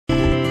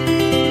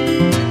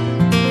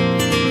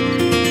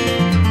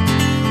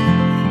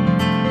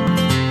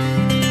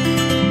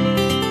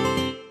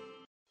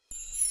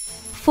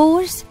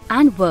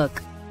and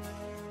work.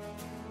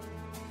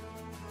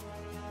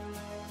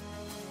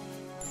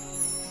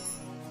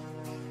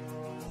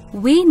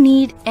 We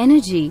need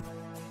energy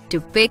to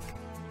pick,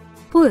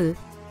 pull,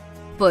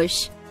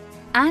 push,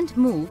 and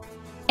move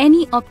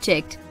any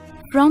object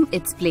from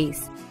its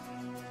place.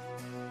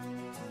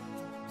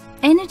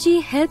 Energy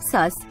helps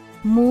us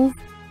move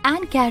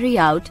and carry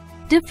out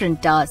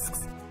different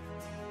tasks.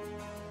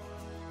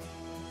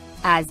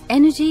 As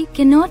energy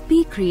cannot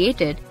be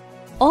created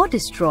or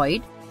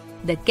destroyed,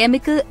 the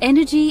chemical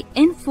energy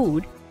in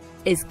food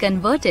is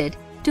converted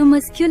to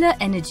muscular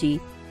energy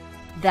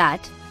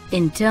that,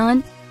 in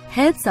turn,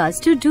 helps us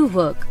to do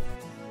work.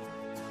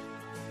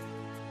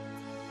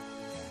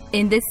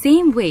 In the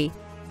same way,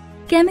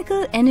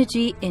 chemical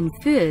energy in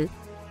fuel,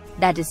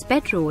 that is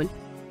petrol,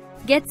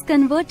 gets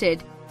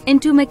converted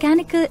into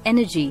mechanical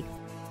energy,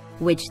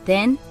 which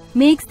then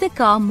makes the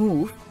car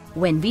move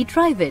when we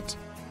drive it.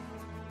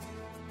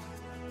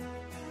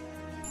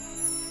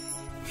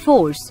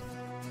 Force.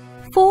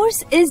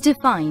 Force is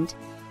defined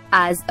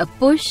as a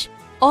push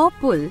or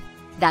pull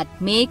that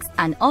makes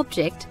an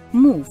object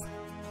move.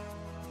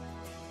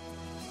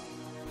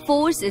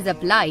 Force is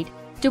applied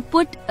to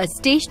put a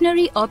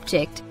stationary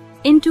object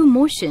into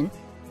motion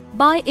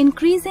by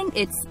increasing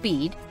its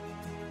speed,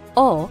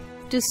 or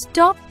to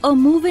stop a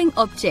moving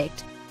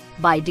object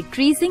by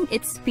decreasing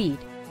its speed.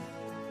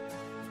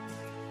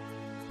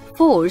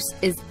 Force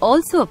is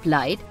also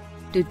applied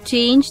to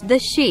change the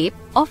shape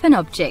of an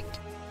object.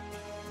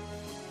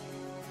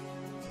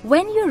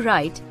 When you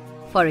write,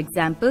 for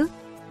example,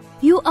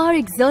 you are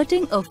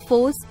exerting a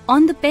force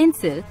on the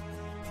pencil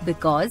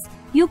because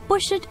you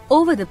push it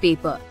over the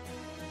paper.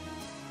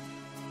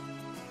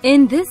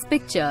 In this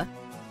picture,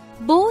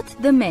 both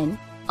the men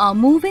are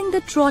moving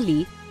the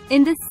trolley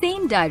in the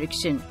same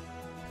direction,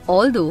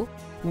 although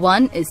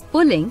one is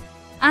pulling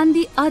and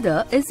the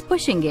other is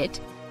pushing it,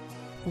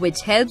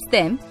 which helps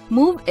them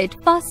move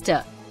it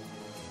faster.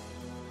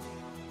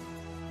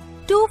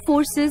 Two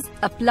forces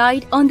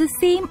applied on the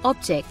same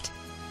object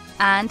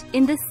and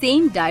in the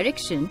same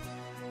direction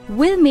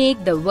will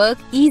make the work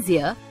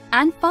easier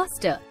and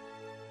faster.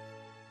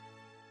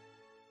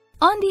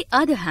 On the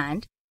other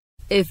hand,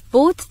 if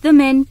both the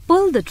men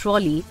pull the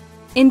trolley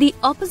in the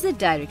opposite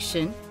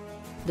direction,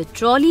 the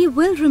trolley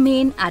will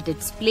remain at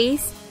its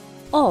place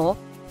or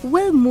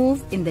will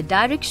move in the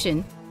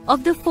direction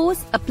of the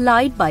force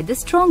applied by the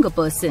stronger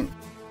person.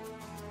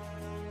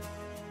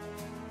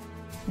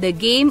 The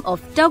game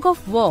of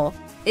tug-of-war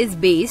is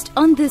based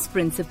on this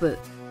principle.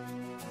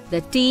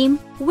 The team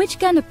which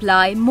can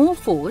apply more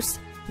force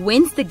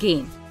wins the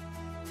game,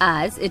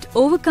 as it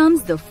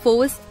overcomes the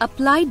force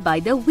applied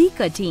by the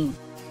weaker team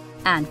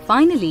and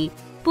finally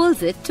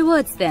pulls it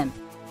towards them.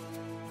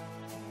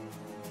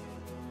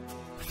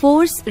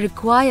 Force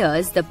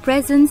requires the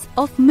presence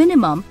of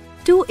minimum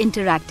two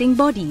interacting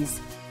bodies.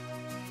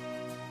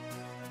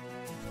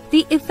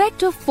 The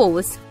effect of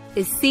force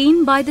is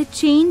seen by the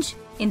change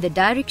in the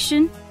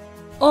direction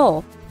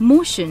or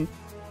motion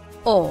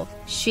or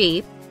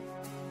shape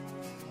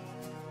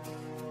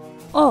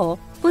or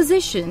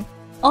position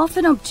of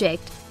an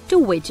object to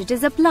which it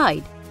is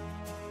applied.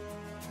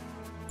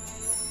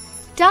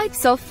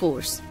 Types of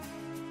force.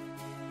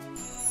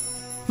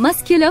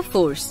 Muscular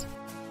force.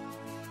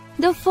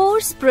 The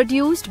force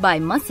produced by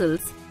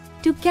muscles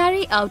to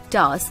carry out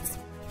tasks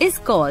is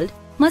called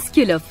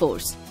muscular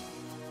force.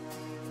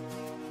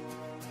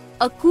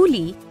 A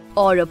coolie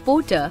or a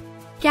porter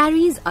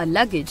carries a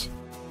luggage,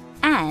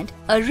 and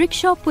a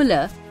rickshaw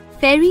puller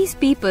ferries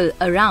people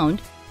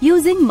around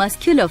using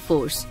muscular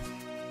force.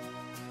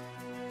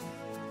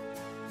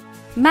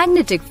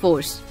 Magnetic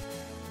force.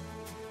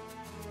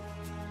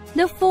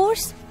 The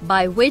force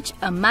by which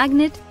a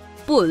magnet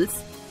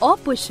pulls or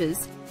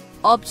pushes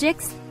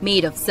objects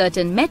made of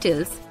certain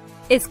metals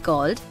is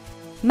called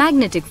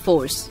magnetic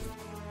force.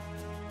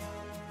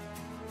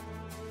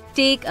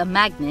 Take a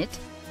magnet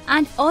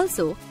and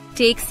also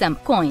take some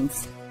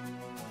coins.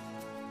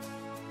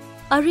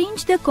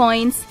 Arrange the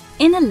coins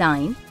in a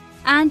line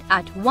and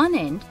at one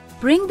end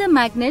bring the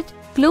magnet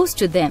close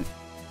to them.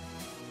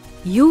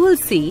 You will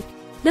see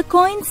the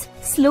coins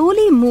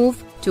slowly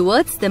move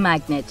towards the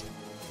magnet.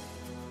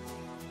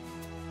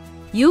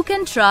 You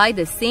can try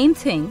the same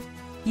thing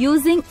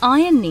using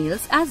iron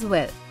nails as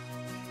well.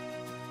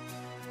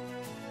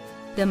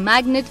 The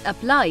magnet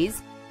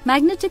applies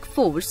magnetic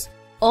force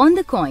on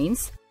the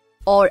coins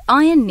or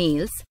iron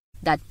nails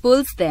that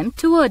pulls them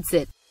towards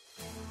it.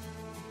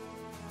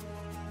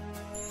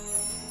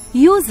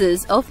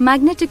 Uses of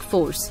magnetic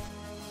force.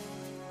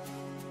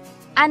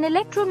 An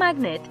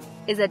electromagnet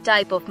is a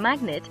type of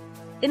magnet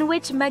in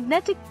which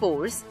magnetic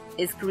force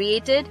is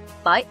created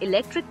by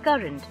electric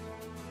current.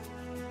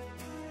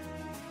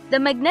 The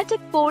magnetic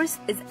force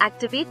is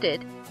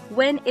activated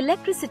when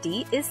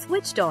electricity is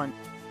switched on.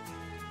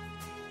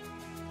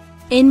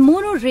 In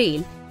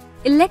monorail,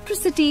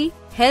 electricity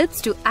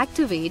helps to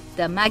activate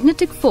the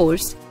magnetic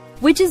force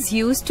which is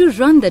used to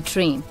run the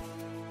train.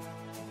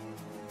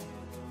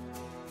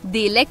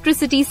 The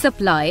electricity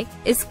supply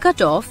is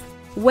cut off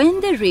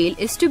when the rail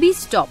is to be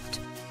stopped.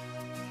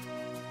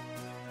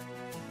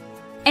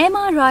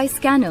 MRI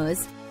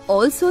scanners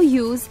also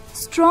use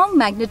strong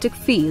magnetic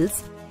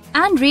fields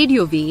and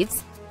radio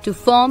waves to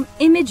form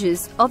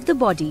images of the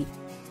body.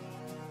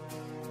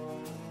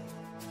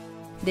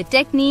 The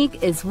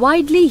technique is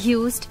widely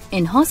used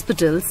in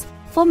hospitals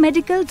for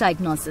medical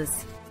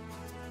diagnosis.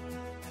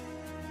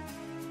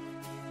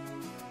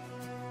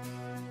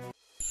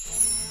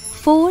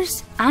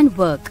 Force and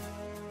work.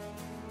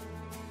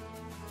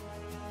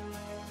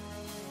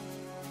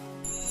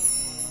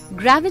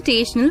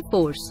 Gravitational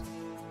force.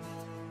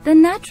 The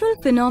natural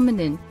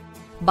phenomenon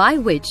by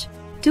which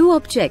two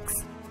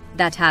objects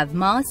that have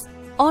mass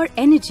or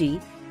energy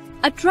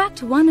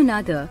attract one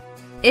another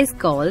is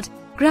called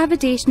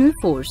gravitational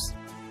force.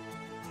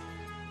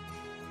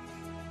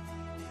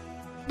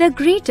 The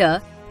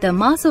greater the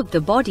mass of the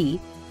body,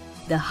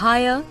 the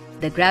higher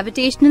the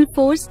gravitational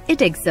force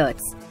it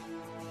exerts.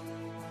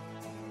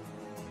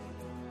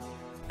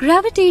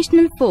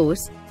 Gravitational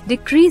force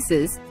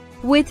decreases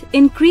with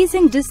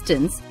increasing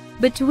distance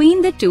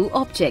between the two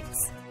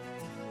objects.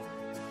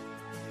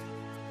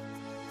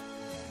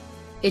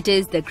 It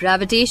is the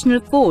gravitational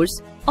force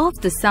of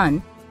the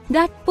Sun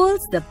that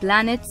pulls the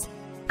planets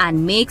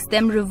and makes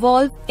them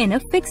revolve in a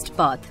fixed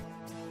path.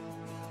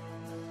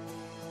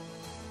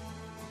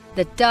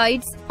 The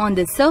tides on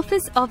the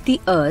surface of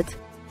the Earth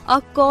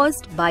are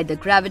caused by the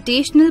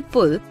gravitational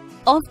pull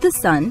of the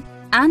Sun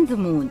and the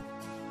Moon.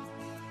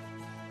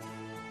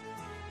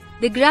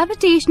 The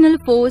gravitational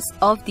force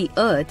of the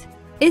Earth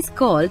is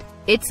called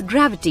its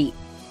gravity.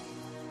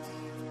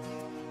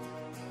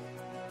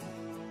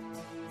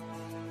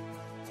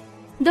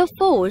 The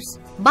force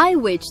by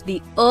which the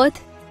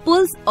Earth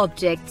pulls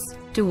objects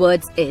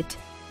towards it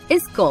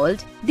is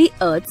called the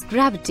Earth's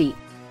gravity.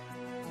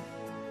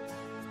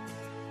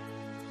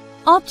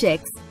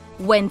 Objects,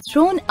 when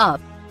thrown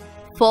up,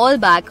 fall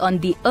back on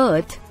the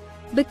Earth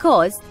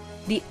because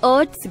the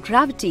Earth's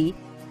gravity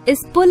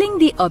is pulling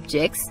the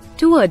objects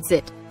towards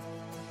it.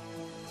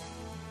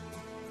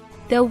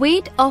 The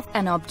weight of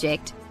an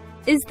object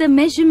is the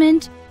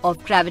measurement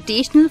of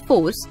gravitational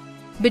force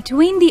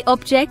between the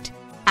object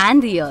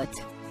and the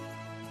Earth.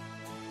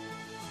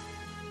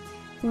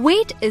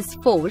 Weight is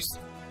force,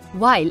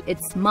 while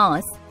its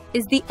mass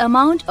is the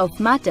amount of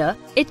matter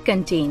it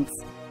contains.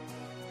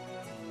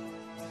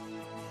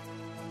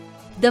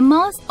 The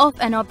mass of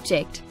an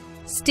object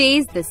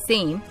stays the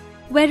same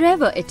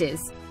wherever it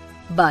is,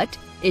 but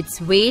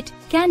its weight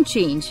can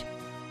change.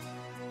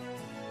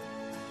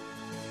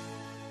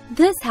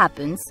 This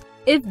happens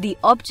if the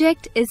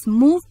object is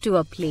moved to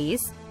a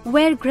place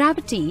where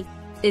gravity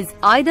is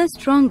either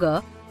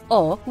stronger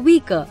or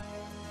weaker.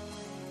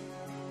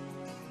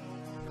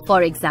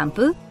 For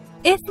example,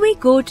 if we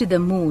go to the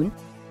Moon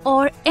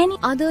or any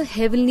other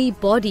heavenly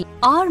body,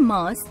 our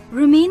mass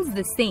remains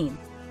the same,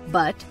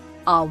 but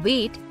our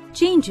weight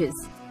changes.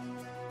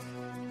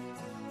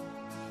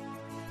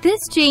 This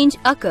change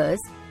occurs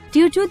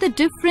due to the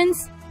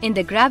difference in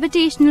the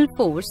gravitational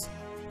force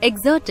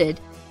exerted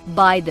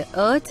by the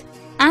Earth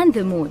and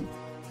the Moon.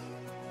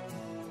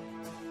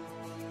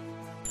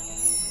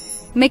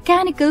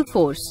 Mechanical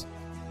force.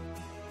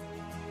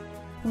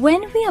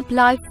 When we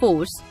apply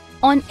force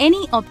on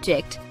any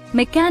object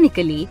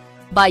mechanically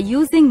by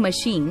using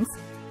machines,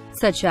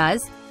 such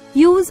as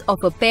use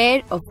of a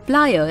pair of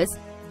pliers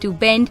to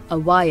bend a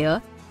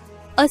wire,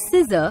 a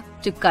scissor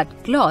to cut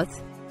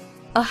cloth,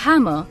 a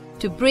hammer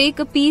to break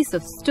a piece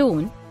of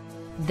stone,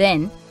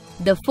 then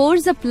the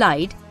force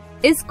applied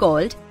is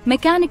called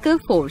mechanical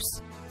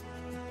force.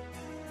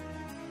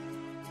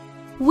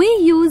 We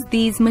use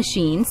these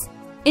machines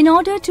in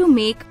order to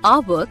make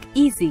our work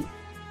easy.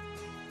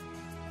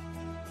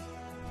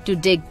 To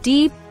dig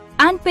deep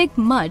and pick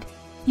mud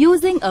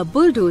using a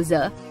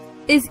bulldozer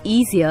is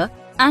easier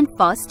and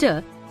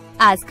faster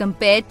as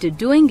compared to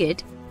doing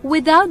it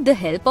without the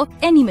help of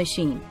any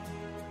machine.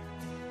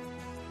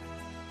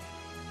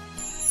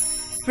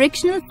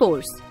 Frictional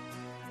force.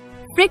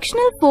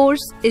 Frictional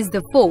force is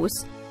the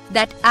force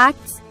that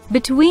acts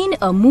between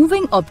a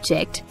moving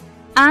object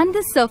and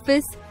the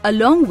surface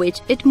along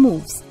which it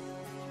moves.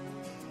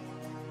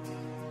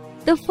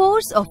 The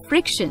force of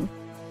friction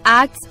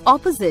acts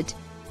opposite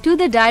to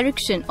the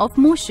direction of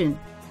motion.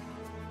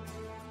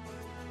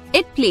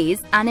 It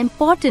plays an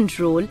important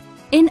role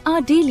in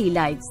our daily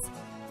lives.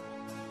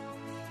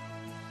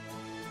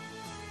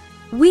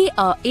 We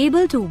are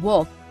able to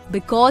walk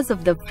because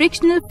of the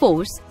frictional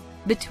force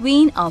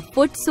between our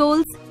foot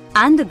soles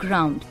and the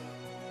ground.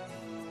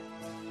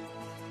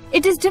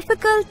 It is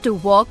difficult to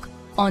walk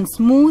on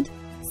smooth,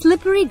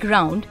 slippery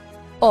ground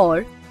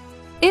or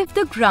if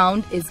the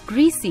ground is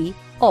greasy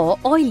or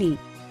oily.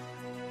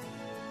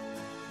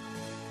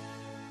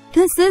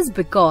 This is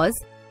because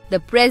the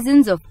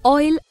presence of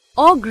oil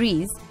or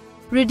grease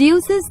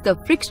reduces the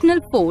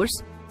frictional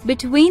force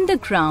between the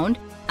ground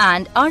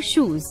and our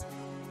shoes.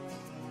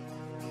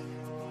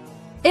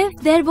 If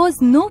there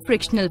was no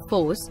frictional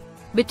force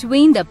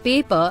between the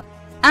paper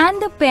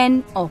and the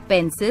pen or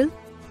pencil,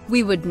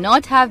 we would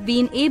not have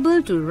been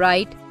able to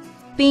write,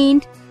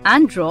 paint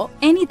and draw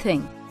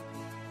anything.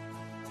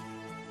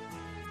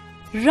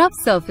 Rough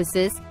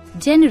surfaces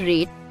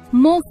generate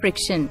more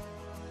friction.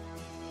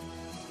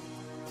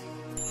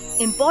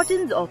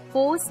 Importance of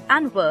force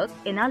and work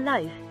in our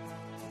life.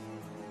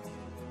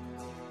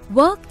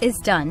 Work is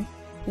done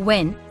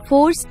when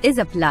force is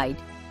applied.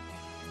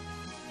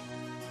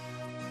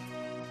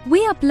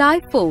 We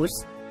apply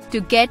force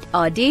to get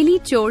our daily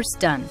chores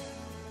done.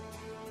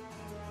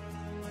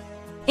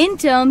 In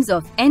terms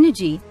of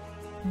energy,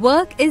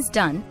 work is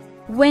done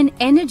when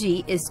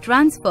energy is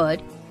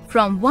transferred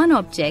from one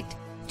object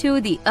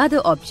to the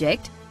other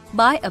object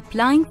by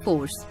applying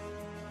force.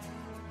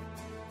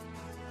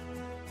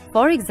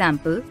 For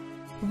example,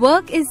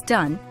 work is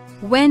done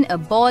when a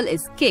ball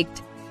is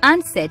kicked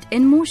and set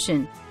in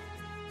motion.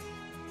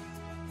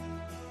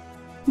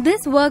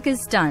 This work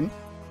is done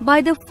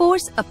by the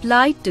force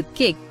applied to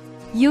kick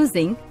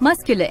using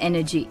muscular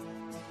energy.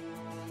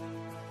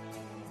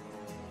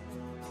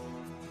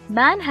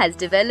 Man has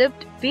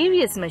developed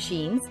various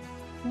machines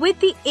with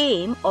the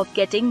aim of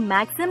getting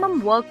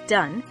maximum work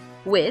done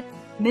with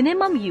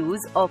minimum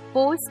use of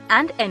force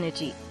and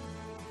energy.